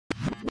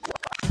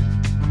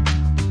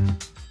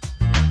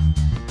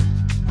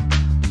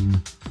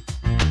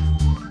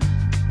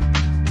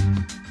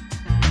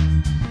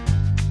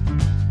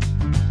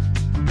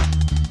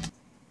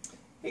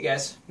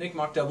guys,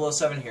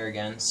 NickMock007 here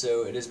again.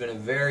 So it has been a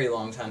very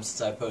long time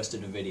since I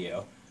posted a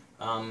video.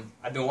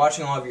 I've been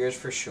watching all of yours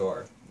for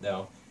sure,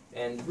 though.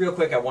 And real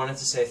quick, I wanted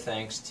to say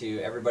thanks to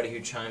everybody who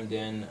chimed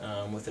in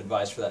with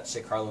advice for that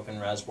sick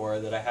car-looking reservoir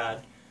that I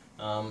had.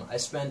 I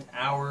spent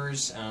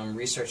hours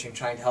researching,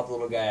 trying to help the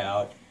little guy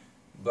out,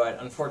 but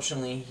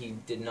unfortunately he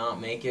did not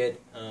make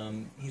it.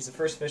 He's the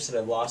first fish that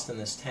I've lost in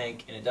this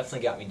tank, and it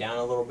definitely got me down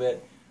a little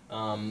bit.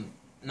 Not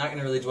going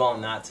to really dwell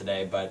on that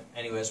today, but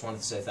anyways,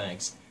 wanted to say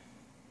thanks.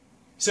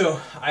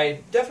 So, I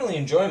definitely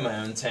enjoy my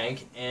own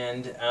tank,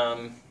 and,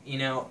 you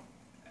know,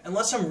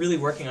 unless I'm really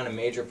working on a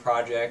major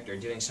project or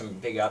doing some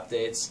big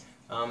updates,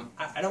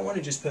 I don't want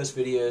to just post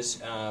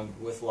videos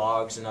with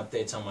logs and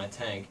updates on my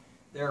tank.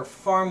 There are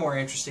far more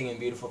interesting and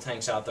beautiful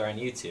tanks out there on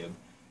YouTube,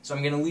 so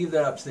I'm going to leave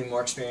that up to the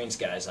more experienced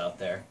guys out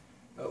there.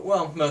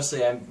 Well,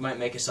 mostly I might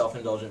make a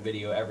self-indulgent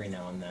video every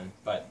now and then,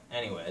 but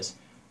anyways.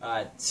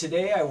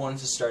 Today I wanted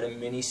to start a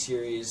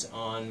mini-series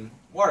on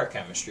water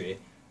chemistry,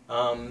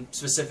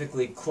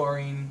 specifically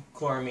chlorine,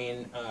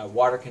 chloramine,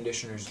 water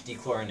conditioners,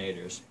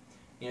 dechlorinators.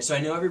 You know, so I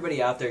know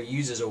everybody out there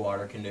uses a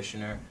water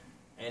conditioner,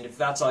 and if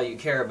that's all you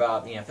care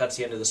about, you know, if that's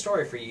the end of the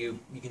story for you,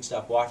 you can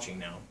stop watching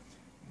now.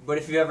 But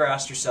if you've ever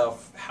asked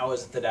yourself, how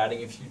is it that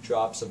adding a few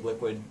drops of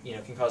liquid, you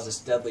know, can cause this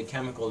deadly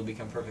chemical to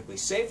become perfectly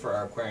safe for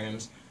our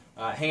aquariums,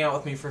 hang out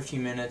with me for a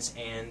few minutes,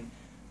 and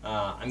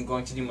I'm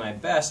going to do my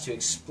best to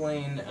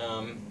explain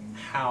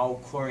how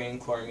chlorine,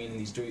 chloramine, and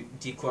these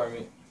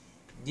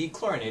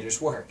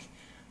dechlorinators work.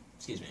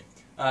 Excuse me.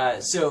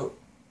 So,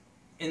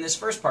 in this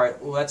first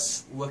part,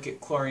 let's look at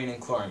chlorine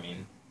and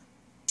chloramine.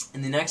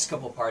 In the next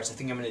couple parts, I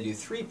think I'm going to do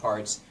 3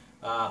 parts.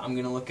 I'm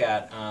going to look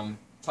at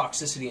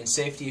toxicity and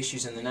safety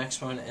issues in the next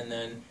one, and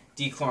then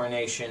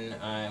dechlorination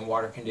and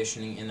water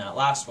conditioning in that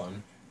last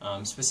one.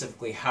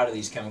 Specifically, how do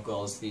these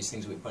chemicals, these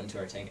things we put into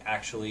our tank,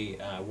 actually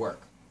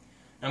work.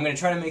 I'm going to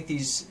try to make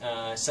these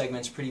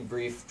segments pretty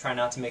brief, try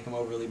not to make them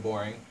overly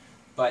boring,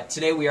 but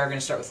today we are going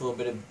to start with a little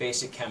bit of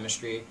basic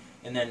chemistry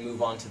and then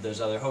move on to those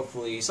other,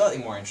 hopefully slightly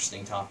more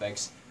interesting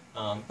topics.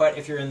 But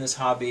if you're in this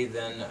hobby,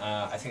 then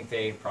I think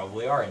they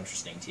probably are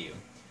interesting to you.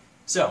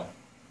 So,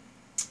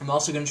 I'm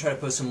also going to try to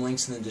post some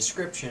links in the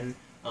description,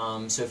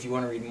 so if you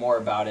want to read more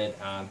about it,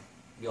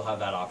 you'll have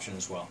that option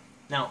as well.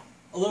 Now,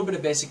 a little bit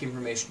of basic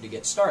information to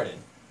get started.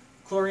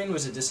 Chlorine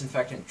was a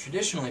disinfectant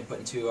traditionally put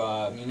into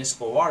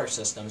municipal water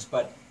systems,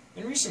 but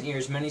in recent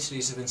years many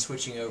cities have been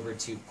switching over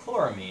to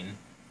chloramine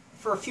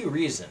for a few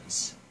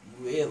reasons.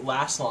 It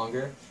lasts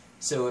longer,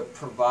 so it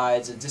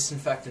provides a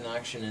disinfectant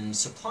action in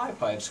supply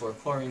pipes where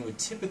chlorine would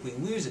typically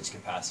lose its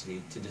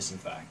capacity to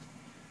disinfect.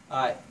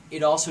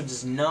 It also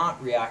does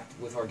not react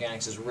with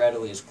organics as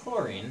readily as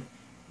chlorine.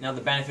 Now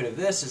the benefit of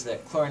this is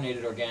that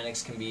chlorinated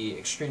organics can be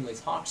extremely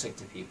toxic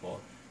to people,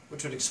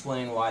 which would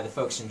explain why the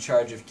folks in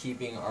charge of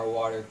keeping our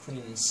water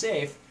clean and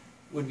safe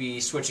would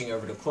be switching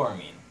over to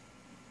chloramine.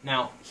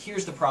 Now,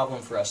 here's the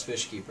problem for us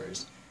fish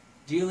keepers.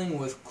 Dealing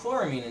with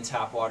chloramine in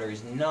tap water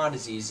is not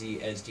as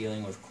easy as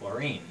dealing with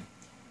chlorine.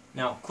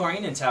 Now,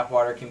 chlorine in tap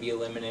water can be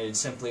eliminated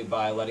simply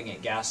by letting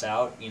it gas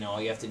out. You know,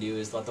 all you have to do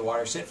is let the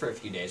water sit for a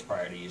few days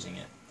prior to using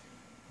it.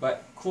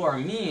 But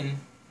chloramine,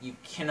 you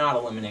cannot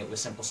eliminate with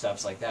simple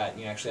steps like that.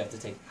 You actually have to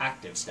take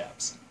active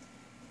steps.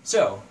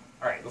 So,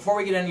 alright, before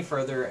we get any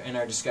further in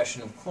our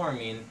discussion of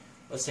chloramine,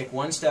 let's take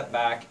one step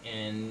back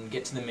and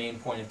get to the main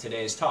point of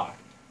today's talk,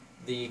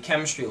 the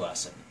chemistry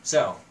lesson.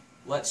 So,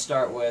 let's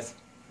start with,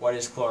 what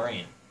is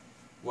chlorine?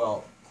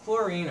 Well,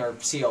 chlorine, or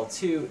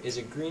Cl2, is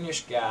a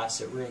greenish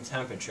gas at room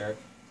temperature.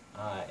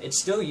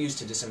 It's still used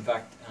to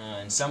disinfect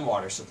in some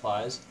water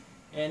supplies,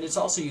 and it's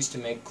also used to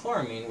make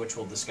chloramine, which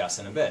we'll discuss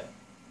in a bit.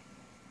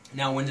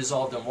 Now, when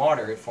dissolved in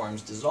water, it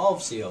forms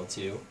dissolved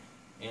Cl2,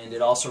 and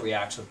it also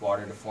reacts with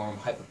water to form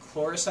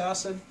hypochlorous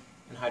acid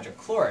and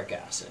hydrochloric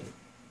acid.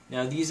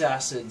 Now these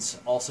acids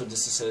also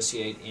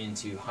dissociate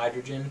into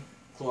hydrogen,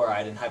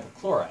 chloride, and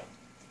hypochlorite,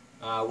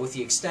 with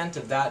the extent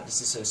of that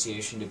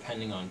dissociation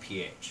depending on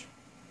pH.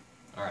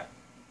 Alright,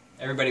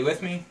 everybody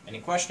with me? Any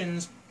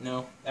questions?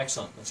 No?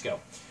 Excellent, let's go.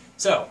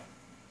 So,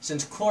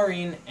 since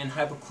chlorine and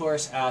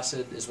hypochlorous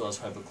acid as well as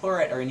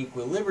hypochlorite are in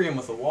equilibrium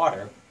with the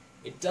water,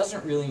 it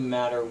doesn't really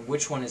matter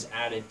which one is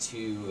added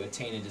to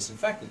attain a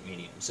disinfectant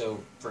medium. So,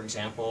 for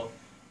example,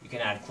 you can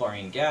add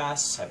chlorine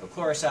gas,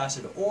 hypochlorous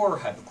acid, or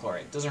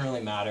hypochlorite. It doesn't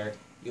really matter.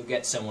 You'll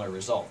get similar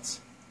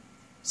results.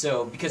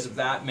 So, because of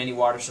that, many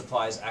water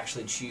supplies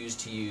actually choose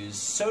to use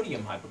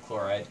sodium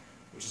hypochlorite,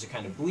 which is a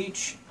kind of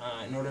bleach,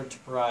 in order to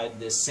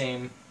provide this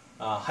same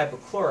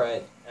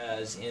hypochlorite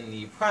as in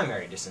the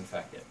primary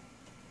disinfectant.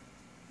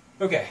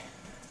 Okay,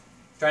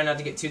 try not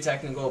to get too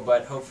technical,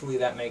 but hopefully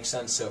that makes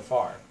sense so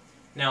far.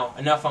 Now,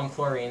 enough on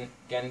chlorine.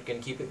 Again,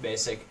 going to keep it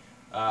basic.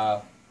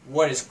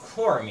 What is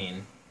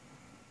chloramine?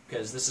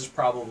 Because this is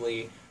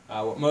probably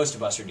what most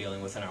of us are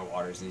dealing with in our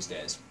waters these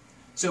days.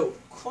 So,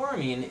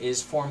 chloramine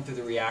is formed through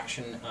the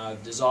reaction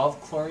of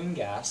dissolved chlorine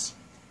gas,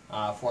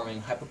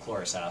 forming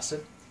hypochlorous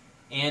acid,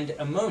 and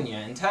ammonia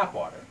in tap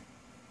water.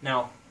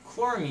 Now,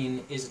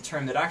 chloramine is a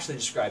term that actually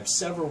describes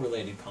several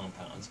related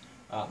compounds.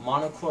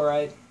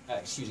 Monochloramine,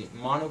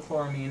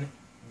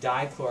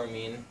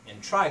 dichloramine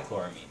and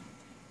trichloramine.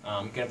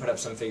 I'm going to put up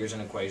some figures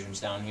and equations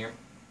down here.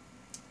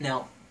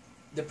 Now,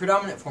 the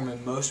predominant form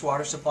in most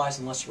water supplies,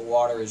 unless your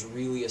water is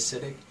really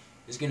acidic,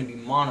 is going to be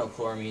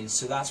monochloramine,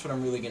 so that's what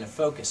I'm really going to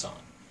focus on.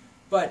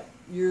 But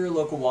your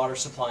local water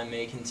supply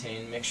may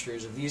contain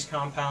mixtures of these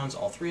compounds,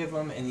 all three of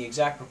them, and the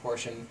exact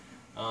proportion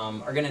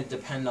are going to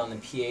depend on the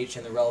pH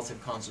and the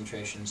relative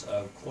concentrations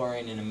of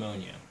chlorine and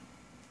ammonia.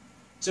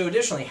 So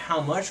additionally,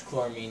 how much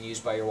chloramine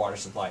used by your water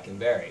supply can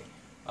vary.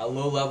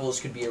 Low levels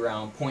could be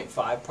around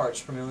 0.5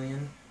 parts per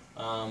million,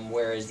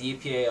 whereas the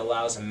EPA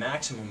allows a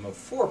maximum of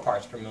 4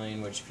 parts per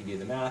million, which if you do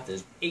the math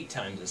is 8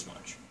 times as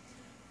much.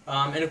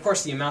 And of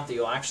course the amount that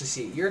you'll actually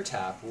see at your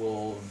tap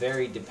will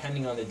vary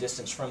depending on the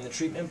distance from the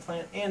treatment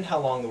plant and how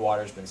long the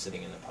water's been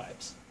sitting in the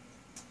pipes.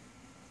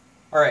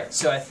 Alright,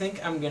 so I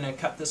think I'm going to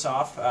cut this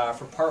off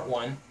for part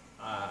 1.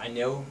 I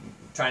know I'm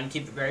trying to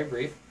keep it very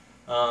brief,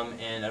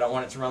 and I don't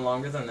want it to run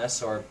longer than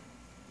this, or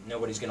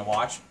nobody's going to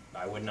watch.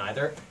 I wouldn't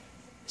either.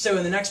 So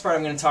in the next part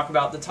I'm going to talk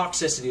about the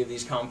toxicity of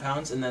these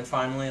compounds, and then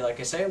finally, like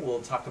I say,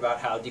 we'll talk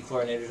about how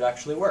dechlorinators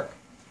actually work.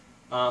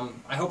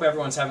 I hope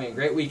everyone's having a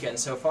great weekend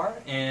so far,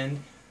 and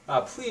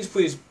please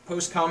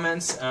post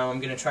comments. I'm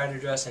going to try to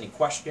address any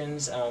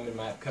questions in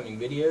my upcoming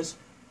videos.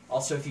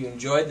 Also, if you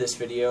enjoyed this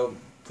video,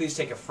 please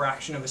take a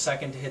fraction of a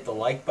second to hit the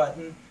like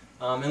button.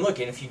 And look,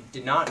 and if you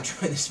did not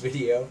enjoy this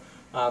video,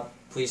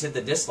 please hit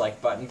the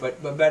dislike button,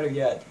 but better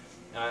yet,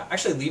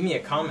 actually leave me a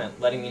comment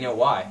letting me know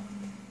why.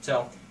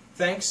 So,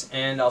 thanks,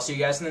 and I'll see you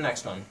guys in the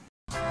next one.